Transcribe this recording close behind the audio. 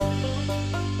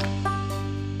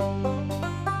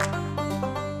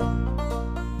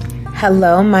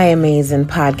Hello, my amazing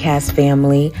podcast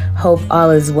family. Hope all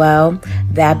is well.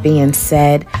 That being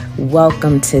said,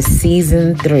 welcome to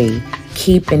Season 3,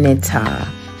 Keeping It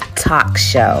Talk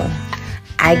Show.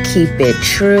 I keep it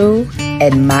true,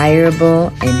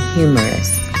 admirable, and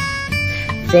humorous.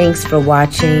 Thanks for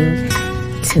watching.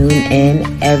 Tune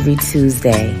in every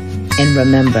Tuesday. And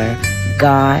remember,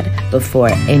 God before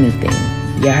anything.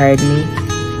 You heard me?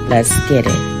 Let's get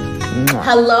it.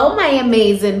 Hello, my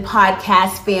amazing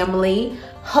podcast family.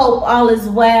 Hope all is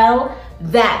well.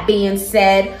 That being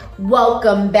said,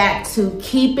 welcome back to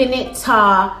Keeping It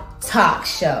Talk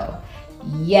Show.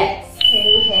 Yes.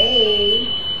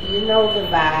 Hey, you know the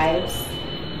vibes.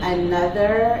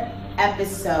 Another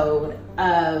episode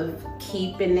of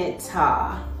Keeping It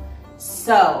Taw.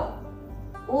 So,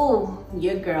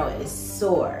 your girl is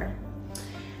sore.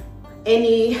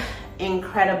 Any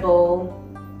incredible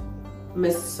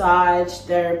massage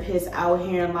therapist out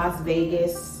here in Las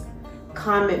Vegas,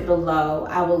 comment below.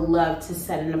 I would love to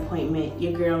set an appointment.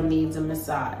 Your girl needs a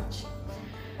massage.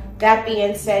 That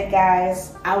being said,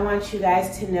 guys, I want you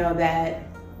guys to know that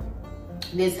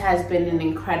this has been an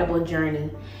incredible journey.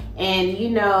 And you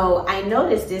know, I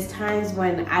notice there's times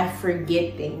when I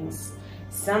forget things.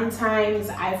 Sometimes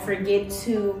I forget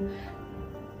to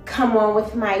come on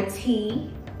with my tea.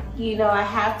 You know, I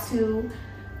have to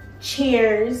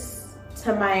cheers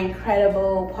to my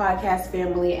incredible podcast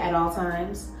family at all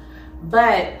times.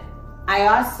 But I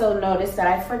also noticed that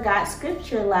I forgot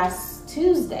scripture last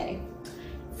Tuesday.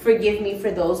 Forgive me for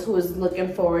those who is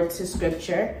looking forward to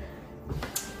scripture.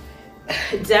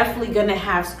 Definitely gonna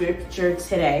have scripture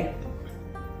today.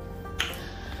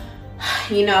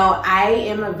 You know, I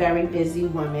am a very busy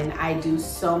woman. I do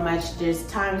so much. There's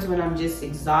times when I'm just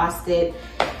exhausted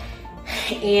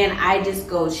and I just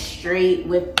go straight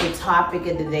with the topic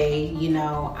of the day, you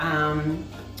know.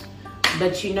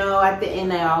 But you know, at the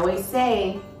end, I always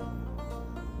say,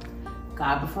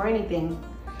 God before anything,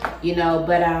 you know.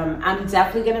 But I'm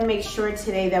definitely gonna make sure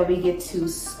today that we get to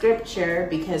scripture,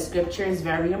 because scripture is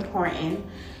very important,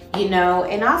 you know.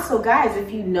 And also, guys,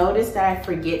 if you notice that I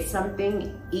forget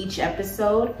something each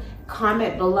episode,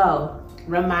 comment below,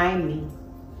 remind me,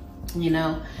 you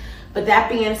know. But that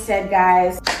being said,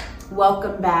 guys,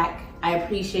 welcome back. I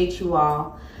appreciate you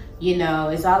all. You know,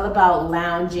 it's all about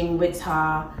lounging with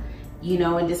Ta, you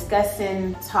know, and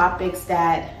discussing topics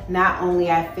that not only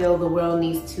I feel the world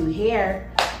needs to hear,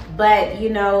 but, you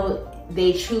know,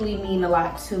 they truly mean a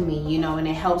lot to me, you know, and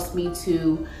it helps me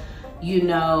to, you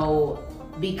know,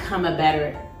 become a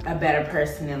better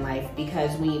person in life.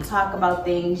 Because when you talk about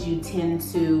things, you tend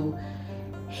to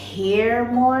hear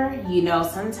more. You know,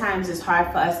 sometimes it's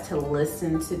hard for us to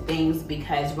listen to things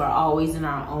because we're always in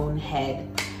our own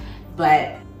head.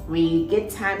 But when you get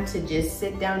time to just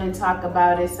sit down and talk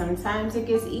about it, sometimes it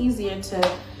gets easier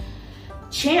to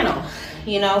channel,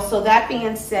 you know. So that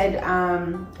being said,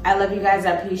 I love you guys.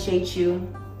 I appreciate you.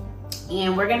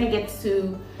 And we're gonna get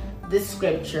to the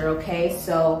scripture, okay?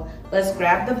 So let's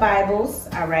grab the Bibles,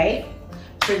 all right?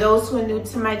 For those who are new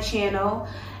to my channel,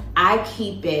 I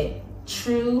keep it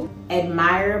true,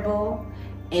 admirable,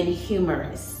 and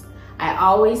humorous. I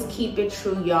always keep it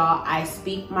true, y'all. I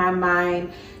speak my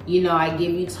mind. You know, I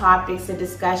give you topics of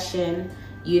discussion.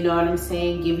 You know what I'm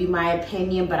saying? Give you my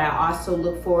opinion, but I also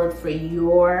look forward for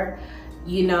your,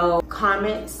 you know,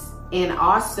 comments. And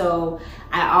also,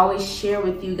 I always share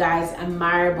with you guys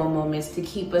admirable moments to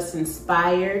keep us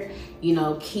inspired, you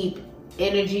know, keep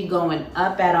energy going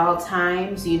up at all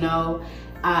times, you know,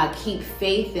 keep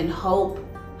faith and hope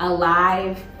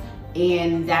alive.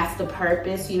 And that's the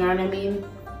purpose, you know what I mean?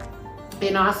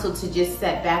 And also to just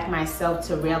set back myself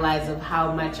to realize of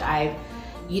how much I've,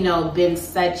 you know, been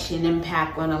such an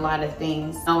impact on a lot of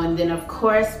things. Oh, and then of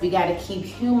course we got to keep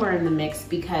humor in the mix,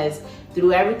 because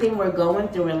through everything we're going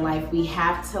through in life, we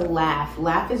have to laugh.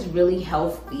 Laugh is really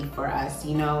healthy for us,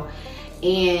 you know.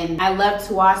 And I love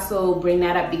to also bring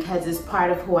that up because it's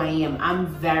part of who I am. I'm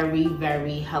very,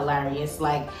 very hilarious.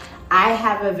 Like, I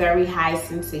have a very high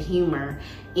sense of humor,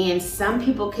 and some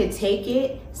people could take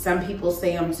it. Some people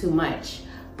say I'm too much,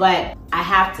 but I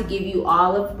have to give you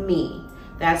all of me.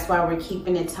 That's why we're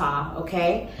keeping it tall,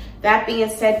 okay? That being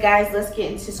said, guys, let's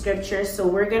get into scripture. So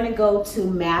we're gonna go to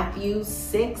Matthew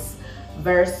 6,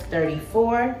 verse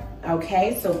 34,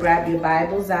 okay? So grab your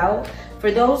Bibles out.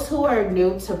 For those who are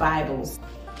new to Bibles,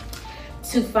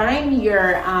 to find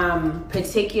your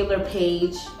particular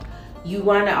page, you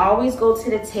wanna always go to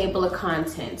the table of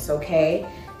contents, okay?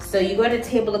 So you go to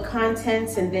table of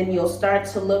contents and then you'll start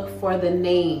to look for the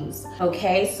names.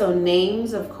 Okay, so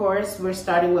names, of course, we're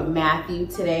starting with Matthew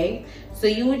today. So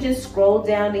you would just scroll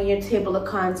down in your table of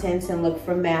contents and look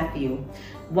for Matthew.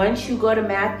 Once you go to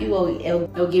Matthew,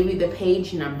 it'll give you the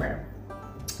page number.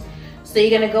 So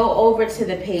you're gonna go over to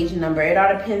the page number. It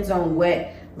all depends on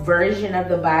what version of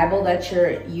the Bible that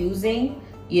you're using.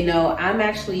 You know, I'm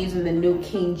actually using the New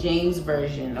King James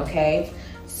Version, okay?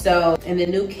 So in the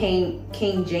New King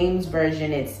James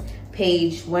Version, it's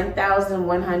page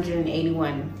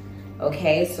 1181.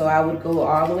 Okay, so I would go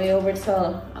all the way over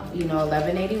to,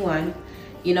 1181.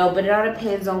 But it all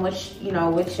depends on which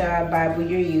Bible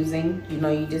you're using.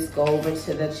 You just go over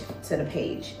to the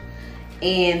page.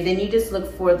 And then you just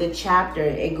look for the chapter.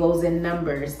 It goes in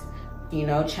numbers,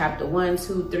 chapter 1,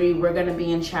 2, 3. We're gonna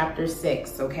be in chapter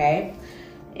 6, okay?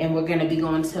 And we're gonna be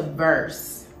going to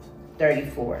verse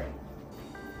 34.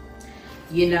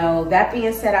 That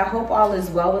being said, I hope all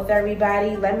is well with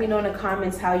everybody. Let me know in the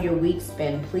comments how your week's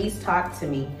been. Please talk to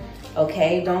me,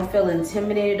 okay? Don't feel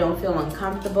intimidated, don't feel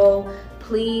uncomfortable.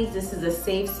 Please, this is a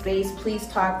safe space. Please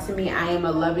talk to me. I am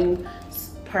a loving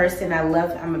person.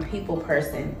 I'm a people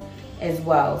person as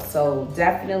well. So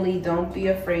definitely don't be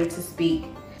afraid to speak.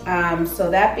 So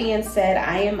that being said,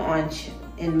 I am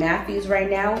in Matthew's right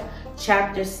now,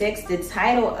 chapter 6. The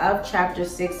title of chapter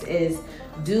 6 is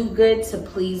Do Good to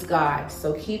Please God.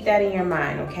 So keep that in your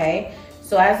mind, okay?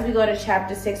 So as we go to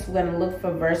chapter 6, we're gonna look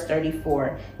for verse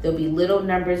 34. There'll be little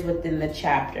numbers within the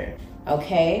chapter,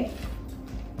 okay?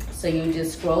 So you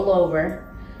just scroll over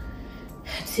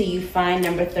till you find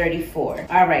number 34.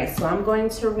 All right, so I'm going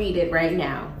to read it right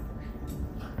now.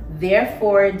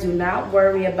 Therefore, do not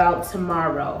worry about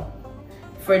tomorrow,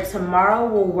 for tomorrow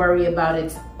will worry about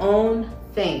its own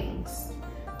things.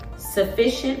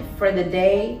 Sufficient for the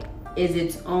day is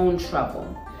its own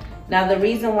trouble. Now, the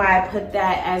reason why I put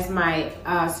that as my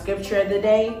scripture of the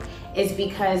day is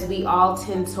because we all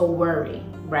tend to worry,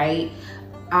 right?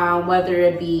 Whether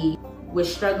it be we're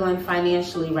struggling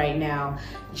financially right now,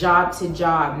 job to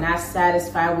job, not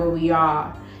satisfied where we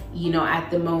are, at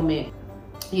the moment.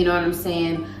 You know what I'm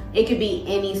saying? It could be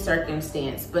any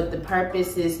circumstance, but the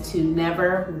purpose is to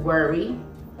never worry.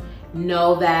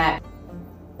 Know that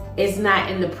it's not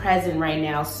in the present right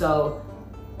now. So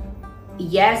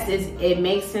yes, it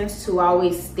makes sense to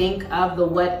always think of the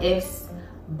what ifs,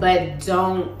 but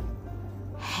don't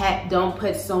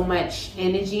put so much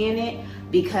energy in it,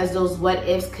 because those what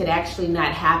ifs could actually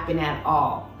not happen at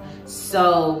all.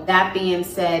 So that being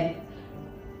said,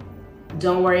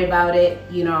 don't worry about it,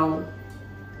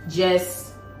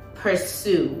 just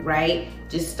pursue, right?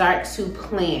 Just start to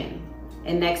plan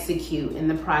and execute in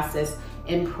the process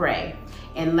and pray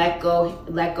and let go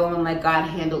and let God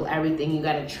handle everything. You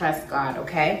gotta trust God,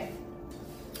 okay?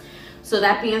 So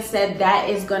that being said, that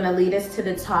is gonna lead us to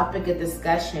the topic of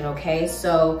discussion, okay?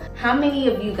 So how many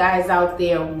of you guys out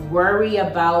there worry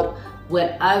about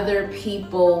what other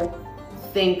people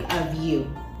think of you?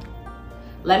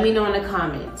 Let me know in the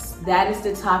comments. That is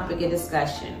the topic of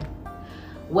discussion.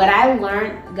 What I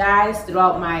learned, guys,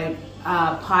 throughout my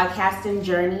podcasting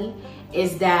journey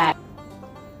is that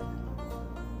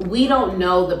we don't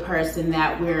know the person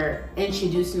that we're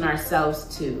introducing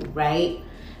ourselves to, right?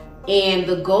 And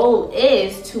the goal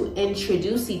is to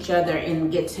introduce each other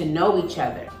and get to know each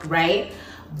other, right?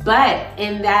 But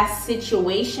in that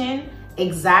situation,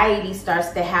 anxiety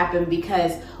starts to happen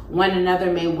because one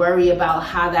another may worry about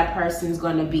how that person's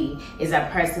gonna be. Is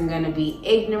that person gonna be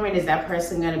ignorant? Is that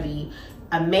person gonna be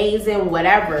amazing?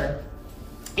 Whatever.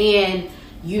 And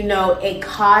it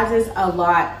causes a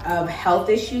lot of health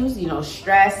issues,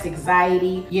 stress,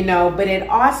 anxiety, but it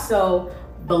also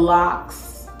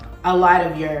blocks a lot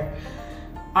of your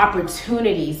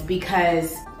opportunities,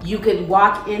 because you could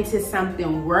walk into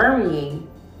something worrying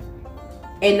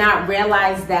and not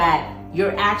realize that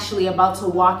you're actually about to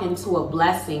walk into a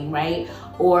blessing, right?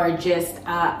 Or just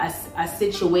a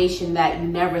situation that you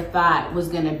never thought was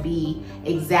gonna be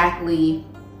exactly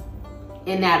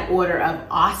in that order of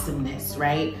awesomeness,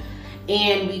 right?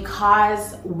 And we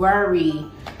cause worry,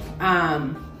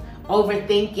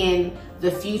 overthinking the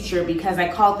future, because I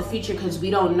call it the future because we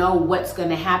don't know what's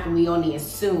gonna happen. We only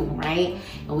assume, right?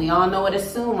 And we all know what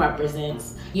assume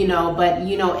represents, but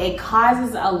it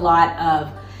causes a lot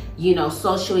of,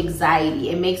 social anxiety.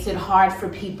 It makes it hard for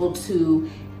people to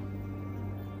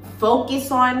focus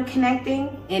on connecting,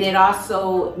 and it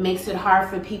also makes it hard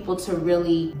for people to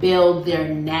really build their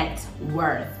net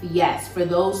worth. Yes, for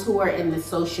those who are in the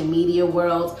social media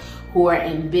world, who are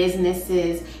in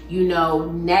businesses. You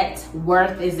know, net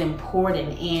worth is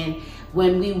important. And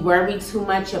when we worry too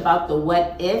much about the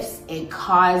what ifs, it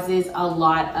causes a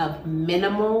lot of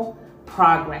minimal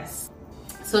progress.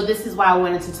 So this is why I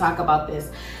wanted to talk about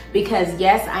this, because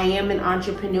yes, I am an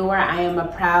entrepreneur. I am a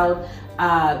proud,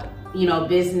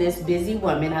 business busy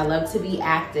woman. I love to be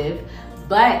active,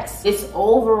 but it's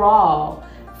overall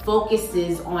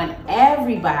focuses on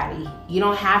everybody. You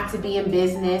don't have to be in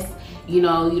business. You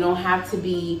don't have to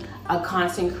be a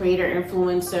content creator,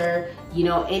 influencer,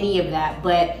 any of that,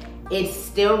 but it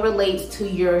still relates to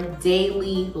your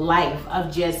daily life of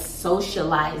just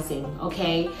socializing,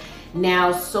 okay?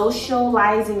 Now,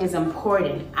 socializing is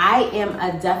important. I am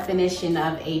a definition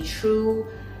of a true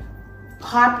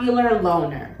popular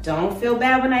loner. Don't feel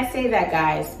bad when I say that,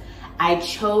 guys. I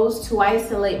chose to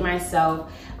isolate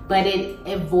myself, but it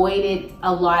avoided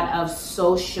a lot of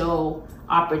social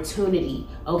opportunity,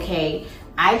 okay?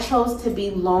 I chose to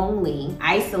be lonely,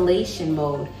 isolation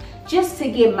mode, just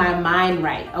to get my mind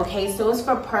right, okay? So it's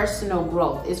for personal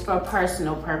growth, it's for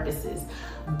personal purposes.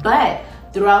 But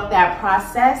throughout that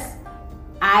process,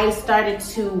 I started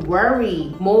to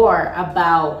worry more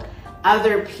about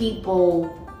other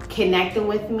people connecting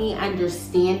with me,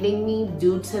 understanding me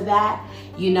due to that,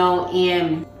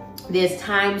 and there's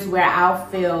times where I'll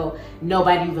feel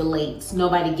nobody relates,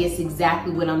 nobody gets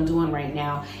exactly what I'm doing right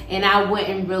now. And I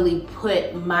wouldn't really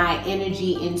put my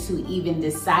energy into even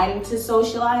deciding to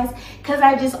socialize, because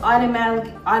I just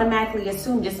automatically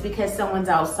assume just because someone's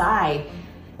outside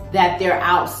that they're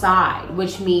outside,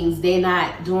 which means they're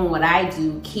not doing what I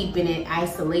do, keeping in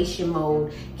isolation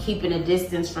mode, keeping a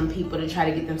distance from people to try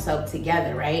to get themselves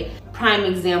together, right? Prime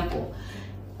example.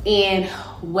 And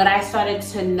what I started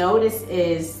to notice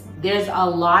is there's a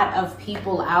lot of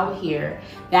people out here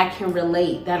that can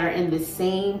relate, that are in the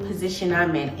same position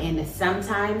I'm in. And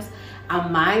sometimes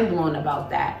I'm mind blown about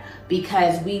that,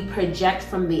 because we project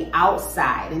from the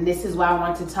outside. And this is why I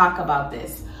want to talk about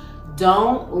this.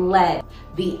 Don't let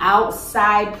the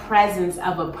outside presence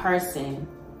of a person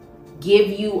give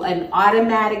you an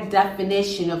automatic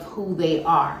definition of who they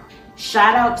are.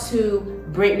 Shout out to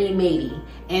Brittany Mady.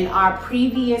 In our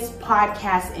previous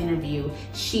podcast interview,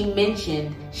 she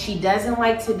mentioned she doesn't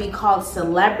like to be called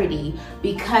celebrity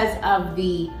because of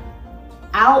the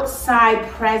outside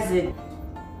present,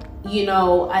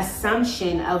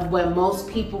 assumption of what most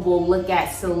people will look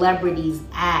at celebrities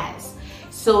as.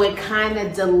 So it kind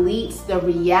of deletes the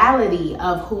reality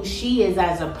of who she is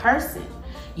as a person,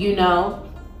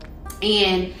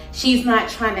 And she's not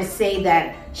trying to say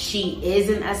that she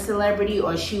isn't a celebrity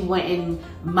or she wouldn't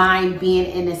mind being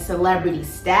in a celebrity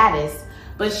status,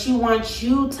 but she wants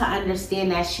you to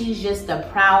understand that she's just a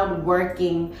proud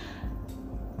working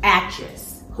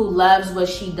actress who loves what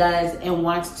she does and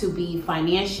wants to be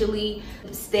financially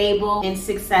stable and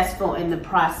successful in the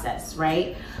process,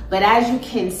 right? But as you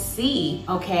can see,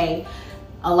 okay,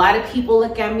 a lot of people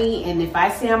look at me, and if I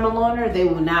say I'm a loner, they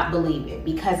will not believe it,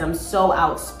 because I'm so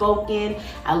outspoken.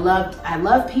 I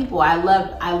love people. I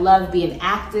love being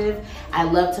active. I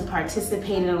love to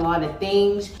participate in a lot of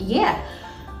things. Yeah.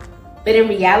 But in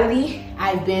reality,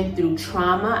 I've been through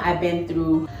trauma. I've been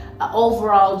through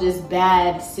overall just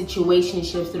bad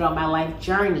situationships throughout my life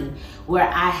journey, where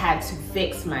I had to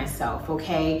fix myself,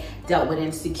 okay? Dealt with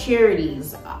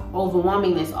insecurities,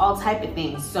 overwhelmingness, all type of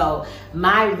things. So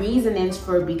my reasonings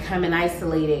for becoming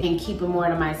isolated and keeping more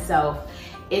to myself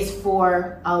is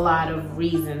for a lot of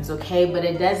reasons, okay? But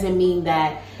it doesn't mean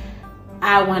that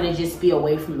I want to just be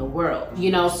away from the world,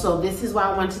 So this is why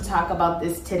I want to talk about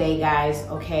this today, guys,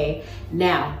 okay?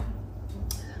 Now,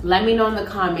 let me know in the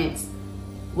comments,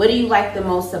 what do you like the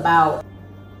most about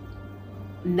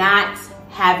not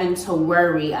having to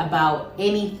worry about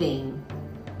anything?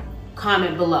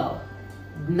 Comment below.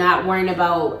 Not worrying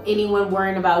about anyone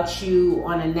worrying about you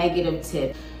on a negative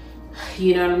tip.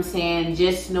 You know what I'm saying?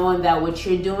 Just knowing that what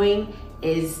you're doing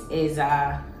is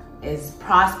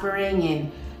prospering,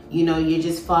 and you're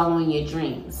just following your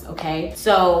dreams, okay?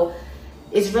 So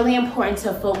it's really important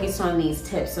to focus on these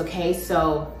tips, okay?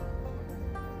 So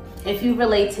if you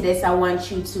relate to this, I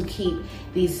want you to keep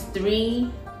these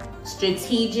 3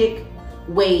 strategic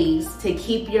ways to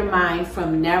keep your mind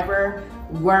from never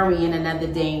worrying another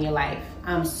day in your life.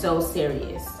 I'm so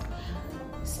serious.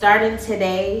 Starting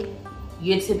today,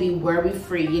 you're to be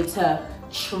worry-free. You're to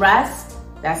trust.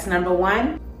 That's number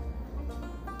 1.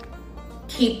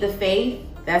 Keep the faith.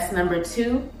 That's number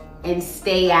 2. And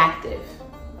stay active.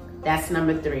 That's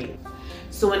number 3.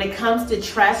 So when it comes to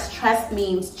trust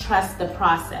means trust the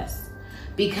process,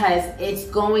 because it's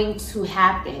going to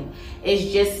happen.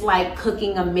 It's just like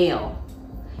cooking a meal.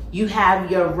 You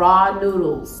have your raw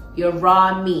noodles, your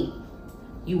raw meat,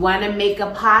 You want to make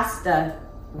a pasta,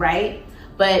 right?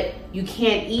 But you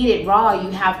can't eat it raw.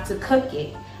 You have to cook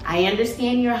it. I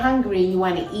understand you're hungry and you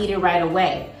want to eat it right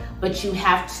away, but you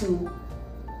have to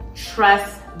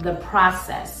trust the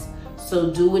process.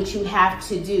 So do what you have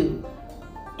to do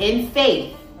in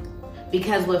faith,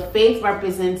 because what faith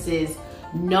represents is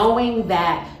knowing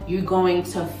that you're going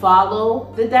to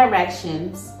follow the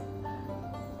directions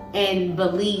and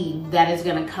believe that it's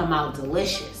going to come out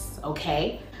delicious,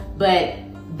 okay? But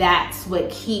that's what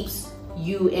keeps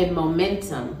you in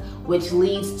momentum, which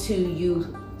leads to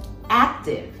you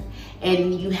active.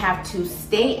 And you have to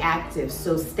stay active.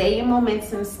 So stay in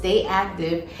momentum, stay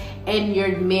active, and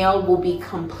your meal will be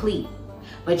complete.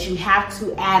 But you have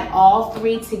to add all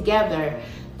three together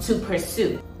to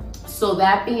pursue. So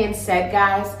that being said,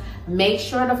 guys, make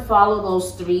sure to follow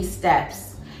those 3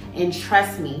 steps. And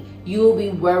trust me, you will be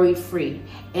worry-free.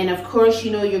 And of course,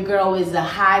 you know your girl is a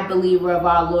high believer of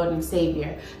our Lord and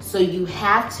Savior. So you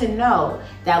have to know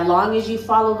that long as you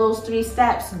follow those 3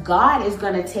 steps, God is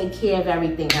going to take care of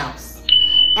everything else.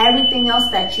 Everything else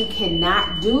that you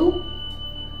cannot do,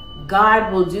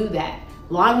 God will do that.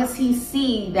 Long as He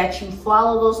sees that you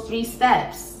follow those 3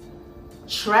 steps,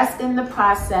 trust in the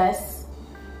process,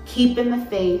 keep in the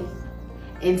faith,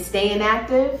 and staying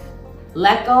active,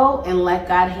 let go and let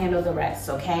God handle the rest,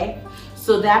 okay?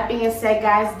 So that being said,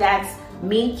 guys, that's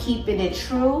me keeping it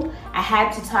true. I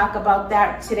had to talk about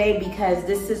that today because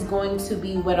this is going to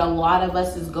be what a lot of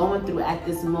us is going through at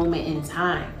this moment in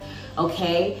time,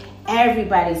 okay?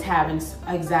 Everybody's having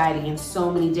anxiety in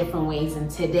so many different ways, and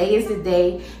today is the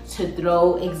day to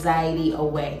throw anxiety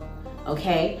away,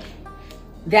 okay?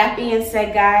 That being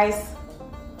said, guys,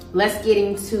 let's get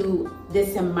into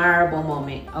this admirable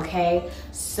moment, okay?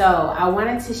 So I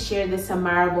wanted to share this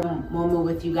admirable moment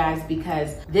with you guys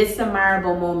because this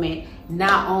admirable moment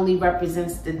not only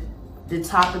represents the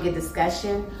topic of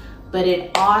discussion, but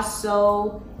it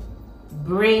also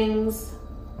brings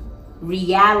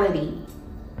reality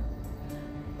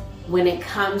when it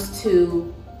comes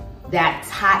to that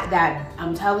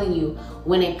I'm telling you,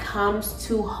 when it comes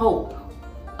to hope,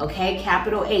 okay?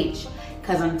 Capital H.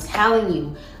 Because I'm telling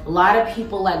you, a lot of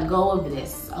people let go of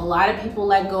this. A lot of people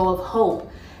let go of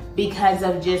hope because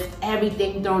of just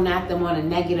everything thrown at them on a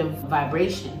negative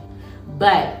vibration.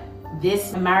 But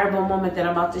this memorable moment that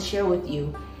I'm about to share with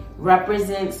you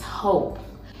represents hope.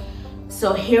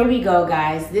 So here we go,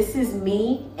 guys. This is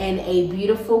me and a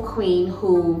beautiful queen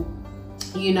who,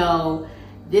 you know,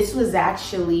 this was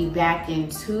actually back in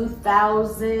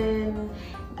 2000.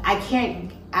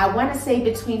 I want to say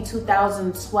between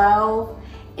 2012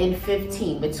 and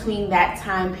 15. Between that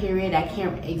time period, I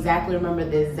can't exactly remember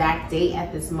the exact date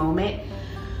at this moment,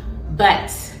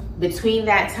 but between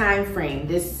that time frame,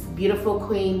 this beautiful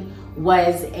queen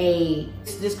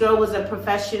this girl was a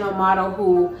professional model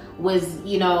who was,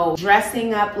 you know,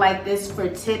 dressing up like this for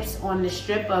tips on the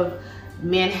strip of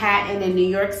Manhattan in New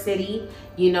York City.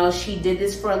 You know, she did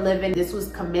this for a living. This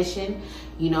was commission.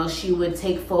 You know, she would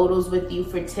take photos with you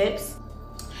for tips.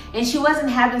 And she wasn't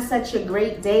having such a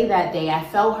great day that day. I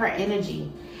felt her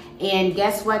energy. And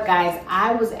guess what, guys?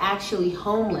 I was actually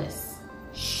homeless.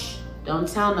 Shh, don't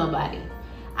tell nobody.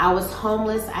 I was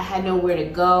homeless. I had nowhere to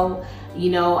go.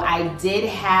 You know, I did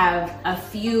have a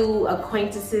few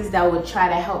acquaintances that would try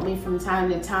to help me from time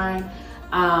to time.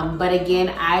 But again,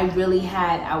 I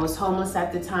was homeless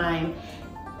at the time,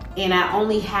 and I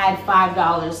only had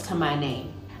 $5 to my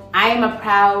name. I am a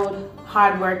proud,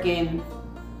 hardworking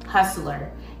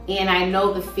hustler, and I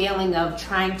know the feeling of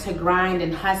trying to grind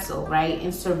and hustle, right,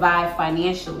 and survive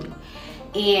financially.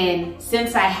 And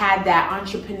since I had that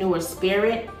entrepreneur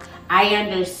spirit, I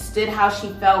understood how she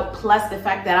felt, plus the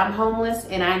fact that I'm homeless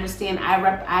and I understand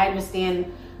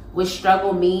what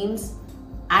struggle means.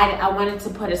 I wanted to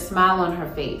put a smile on her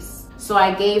face. So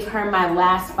I gave her my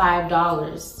last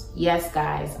 $5. Yes,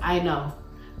 guys, I know.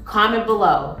 Comment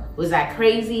below. Was that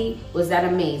crazy? Was that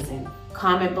amazing?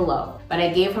 Comment below. But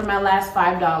I gave her my last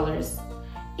 $5.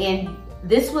 And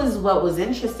this was what was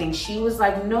interesting. She was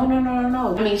like, no.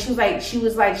 I mean, she was like, she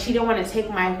didn't want to take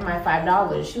my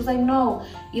 $5. She was like, no,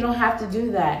 you don't have to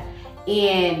do that.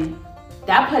 And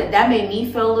that made me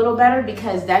feel a little better,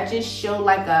 because that just showed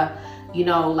like a, you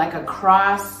know, like a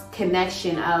cross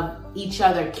connection of each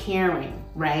other caring,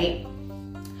 right?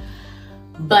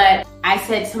 But I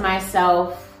said to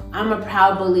myself, I'm a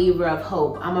proud believer of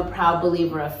hope. I'm a proud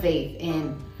believer of faith.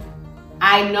 And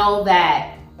I know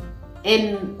that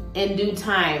in due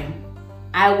time,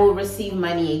 I will receive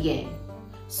money again.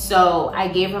 So I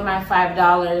gave her my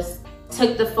 $5,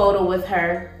 took the photo with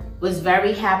her, was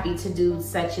very happy to do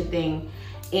such a thing.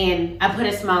 and I put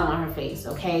a smile on her face,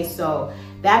 okay? So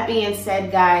that being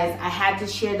said, guys, I had to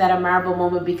share that memorable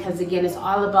moment because, again, it's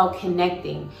all about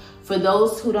connecting. For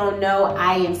those who don't know,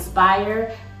 I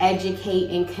inspire, educate,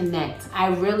 and connect. I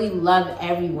really love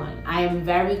everyone. I am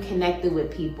very connected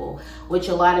with people, which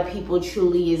a lot of people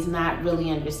truly is not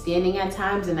really understanding at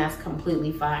times, and that's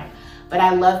completely fine. But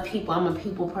I love people. I'm a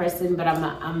people person, but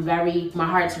my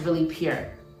heart's really pure.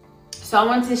 So I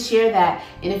wanted to share that,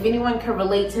 and if anyone can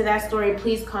relate to that story,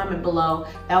 please comment below.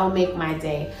 That will make my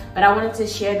day. But I wanted to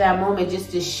share that moment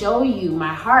just to show you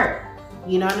my heart.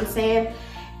 You know what I'm saying?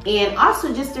 And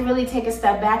also just to really take a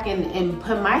step back and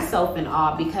put myself in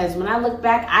awe, because when I look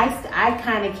back, I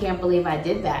kind of can't believe I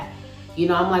did that. You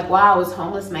know, I'm like, wow, I was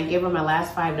homeless and I gave her my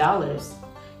last $5.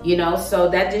 You know, so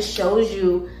that just shows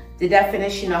you the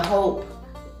definition of hope.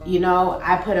 You know,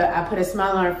 I put a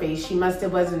smile on her face. She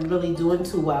wasn't really doing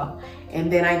too well.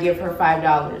 And then I give her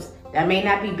 $5. That may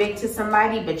not be big to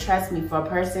somebody, but trust me, for a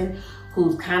person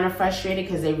who's kind of frustrated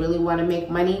because they really want to make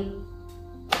money,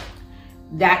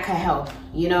 that could help,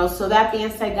 you know? So that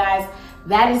being said, guys,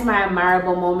 that is my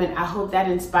admirable moment. I hope that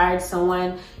inspired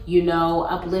someone, you know,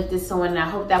 uplifted someone. And I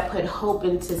hope that put hope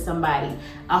into somebody.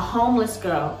 A homeless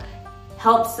girl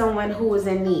helped someone who was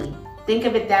in need. Think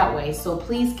of it that way. So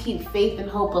please keep faith and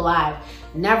hope alive.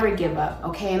 Never give up,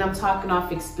 okay? And I'm talking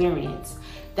off experience.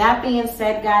 That being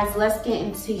said, guys, let's get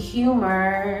into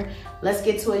humor. Let's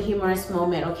get to a humorous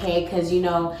moment, okay? Because, you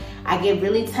know, I get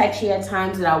really touchy at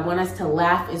times and I want us to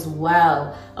laugh as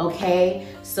well, okay?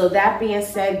 So that being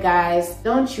said, guys,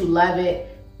 don't you love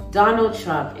it? Donald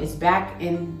Trump is back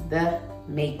in the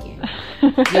making.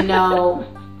 You know,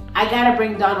 I gotta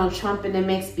bring Donald Trump in the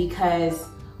mix because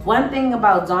one thing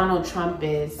about Donald Trump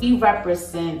is he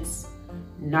represents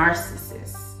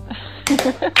narcissists.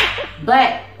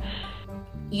 But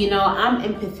you know, I'm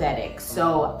empathetic,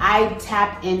 so I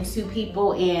tap into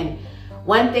people, and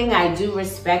one thing I do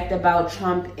respect about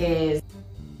Trump is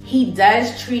he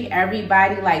does treat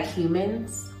everybody like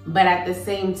humans, but at the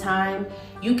same time,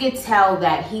 you could tell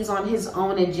that he's on his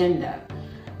own agenda.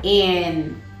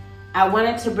 And I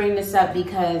wanted to bring this up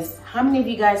because how many of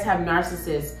you guys have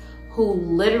narcissists who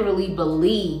literally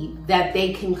believe that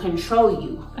they can control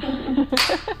you?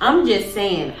 I'm just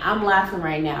saying, I'm laughing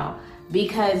right now.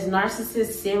 Because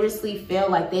narcissists seriously feel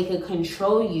like they could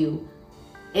control you,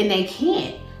 and they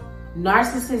can't.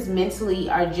 Narcissists mentally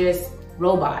are just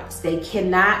robots. They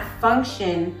cannot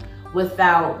function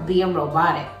without being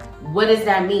robotic. What does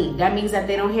that mean? That means that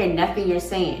they don't hear nothing you're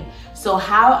saying. So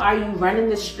how are you running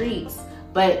the streets,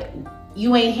 but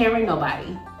you ain't hearing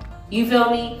nobody? You feel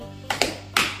me?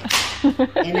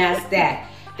 And that's that.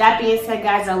 That being said,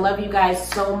 guys, I love you guys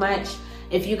so much.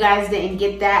 If you guys didn't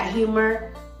get that humor,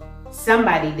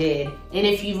 somebody did. And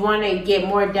if you want to get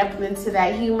more depth into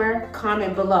that humor,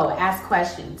 comment below, ask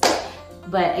questions.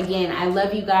 But again, I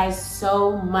love you guys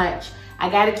so much. I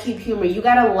gotta keep humor. You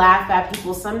gotta laugh at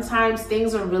people. Sometimes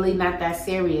things are really not that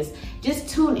serious. Just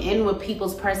tune in with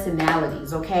people's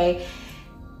personalities, okay?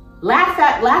 Laugh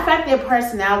at their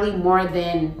personality more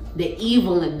than the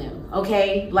evil in them,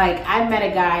 okay? Like, I met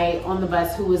a guy on the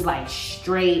bus who was like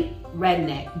straight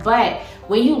redneck, but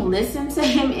when you listen to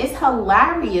him, it's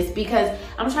hilarious because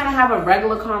I'm trying to have a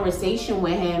regular conversation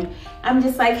with him. I'm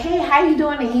just like, hey, how you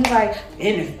doing? And he's like,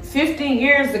 in 15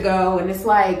 years ago, and it's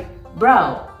like,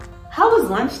 bro, how was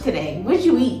lunch today? What'd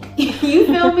you eat? You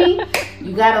feel me?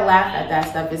 You gotta laugh at that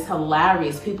stuff. It's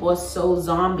hilarious. People are so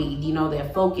zombied, you know, they're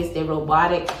focused, they're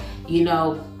robotic, you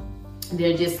know,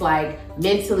 they're just like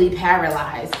mentally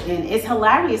paralyzed, and it's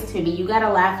hilarious to me. You gotta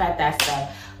laugh at that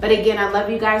stuff. But again, I love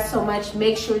you guys so much.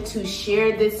 Make sure to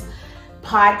share this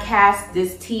podcast,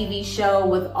 this TV show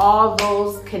with all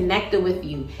those connected with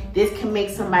you. This can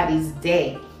make somebody's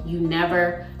day. You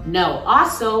never know.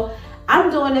 Also,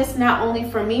 I'm doing this not only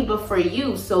for me, but for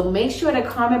you. So make sure to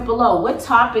comment below. What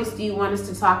topics do you want us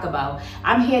to talk about?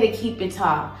 I'm here to keep it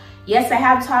top. Yes, I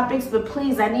have topics, but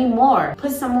please, I need more.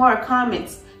 Put some more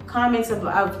comments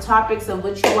of topics of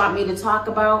what you want me to talk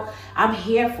about. I'm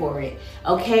here for it,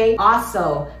 okay?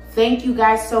 Also, thank you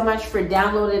guys so much for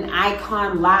downloading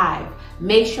Icon Live.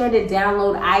 Make sure to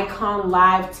download Icon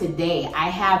Live today. I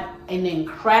have an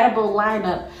incredible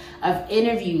lineup of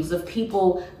interviews of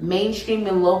people mainstream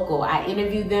and local. I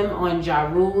interviewed them on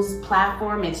Ja Rule's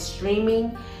platform. It's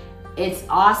streaming. It's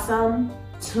awesome.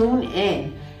 Tune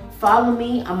in. Follow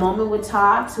me, A Moment with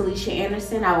Ta, Talisha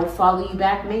Anderson. I will follow you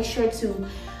back. Make sure to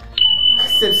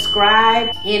subscribe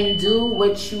and do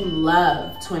what you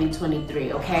love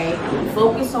 2023, okay?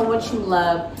 Focus on what you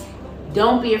love.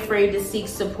 Don't be afraid to seek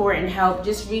support and help.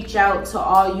 Just reach out to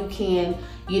all you can,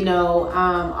 you know.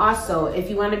 Also, if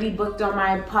you want to be booked on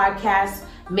my podcast,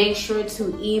 make sure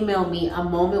to email me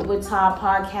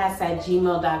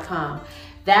amomentwithtapodcast@gmail.com.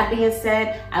 That being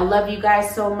said, I love you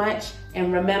guys so much.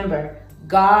 And remember,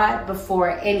 God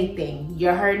before anything. You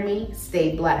heard me?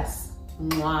 Stay blessed.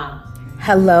 Mwah.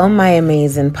 Hello, my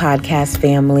amazing podcast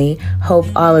family. Hope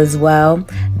all is well.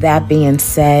 That being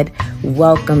said,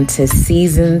 welcome to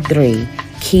Season 3,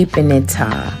 Keeping It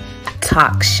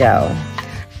Talk Show.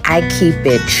 I keep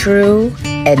it true,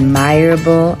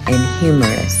 admirable, and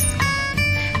humorous.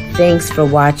 Thanks for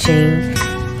watching.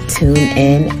 Tune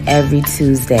in every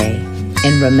Tuesday.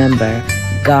 And remember,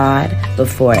 God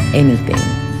before anything.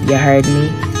 You heard me?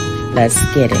 Let's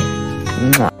get it.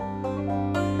 Mwah.